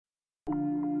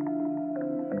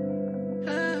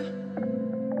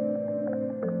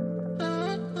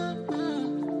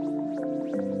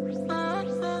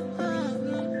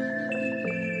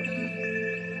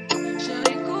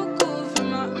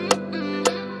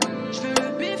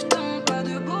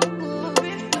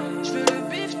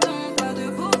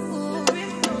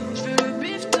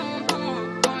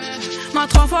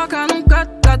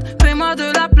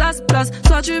place, place.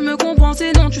 Soit tu me comprends,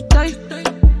 sinon tu tailles.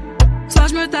 Soit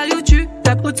je me taille ou tu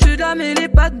tapes au-dessus de la mêlée,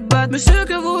 pas de batte. Monsieur,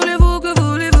 que voulez-vous, que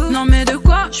voulez-vous? Non mais de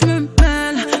quoi je me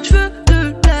mêle? Je veux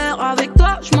de l'air, avec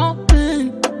toi je m'en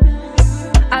peine.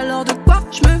 Alors de quoi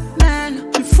je me mêle?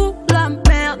 Tu fous la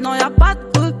merde, non y'a pas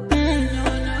de repère.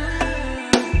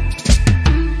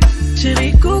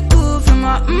 Chéri coco,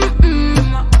 fais-moi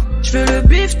Je veux le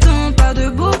bifton, pas de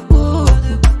bobo.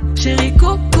 Chéri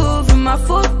coco, veux ma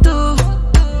photo.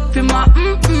 Fais-moi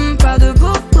pas de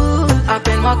bobo.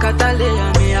 Appelle-moi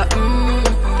Cataleya, mais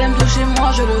t'aimes toucher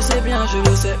moi, je le sais bien, je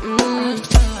le sais.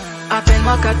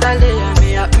 Appelle-moi Cataleya,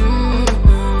 mais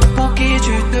pour qui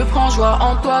tu te prends, joie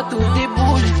en toi, tout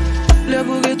déboule. Le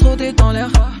bouquet trotté dans l'air,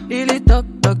 il est toc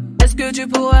toc. Est-ce que tu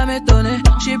pourrais m'étonner?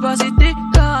 J'sais pas si t'es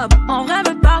capable, en vrai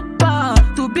me parle pas.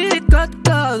 T'oublies les codes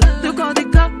codes, de quand t'es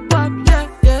capable, yeah,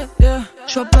 yeah, yeah.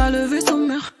 J'vois pas le vaisseau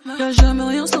mère, y'a jamais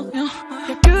rien sans rien.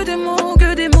 Y'a que des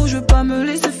mots, je veux pas me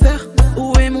laisser faire.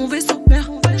 Où est mon vaisseau mère?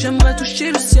 J'aimerais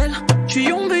toucher le ciel. J'suis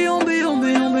yombe,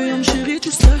 chéri,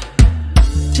 tu sais.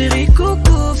 Chéri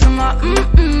coco, fais-moi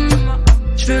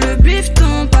J'veux le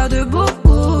bifton, pas de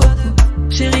bobo.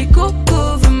 Chéri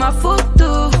coco, veux ma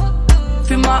photo.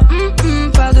 Fais-moi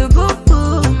pas de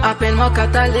bobo. Appelle-moi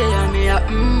Cataleya, mais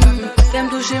t'aimes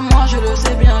toucher moi, je le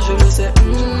sais bien, je le sais.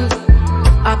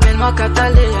 Appelle-moi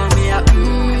Cataleya, mais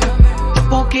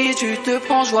pour qui tu te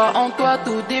prends, joie en toi,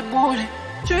 tout déboule.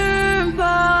 Tu me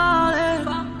parlais,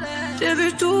 j'ai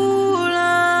vu tout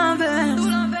l'inverse.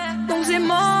 Donc c'est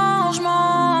mort, je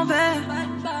m'en vais.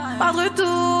 Pas de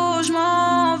retour, je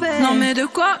m'en vais. Non mais de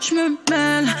quoi je me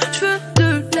mêle? Je veux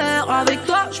de l'air, avec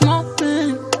toi je m'en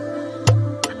peine.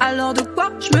 Alors de quoi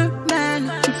je me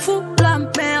mêle? Tu fous la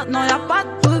merde, non y'a pas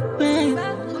de repère.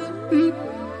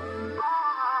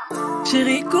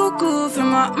 Chéri coco,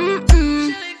 fais-moi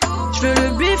Je veux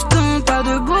le bifton, pas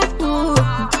de bobo.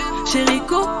 Chéri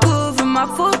coco, veux ma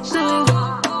photo.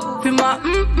 Fais-moi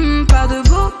pas de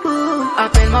bobo.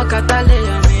 Appelle-moi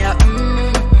Cataleya, mais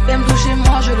t'aimes toucher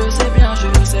moi, je le sais bien, je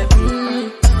le sais.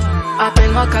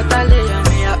 Appelle-moi Cataleya,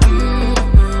 mais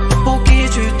pour qui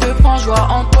tu te prends, joie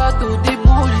en toi, tout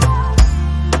déboule.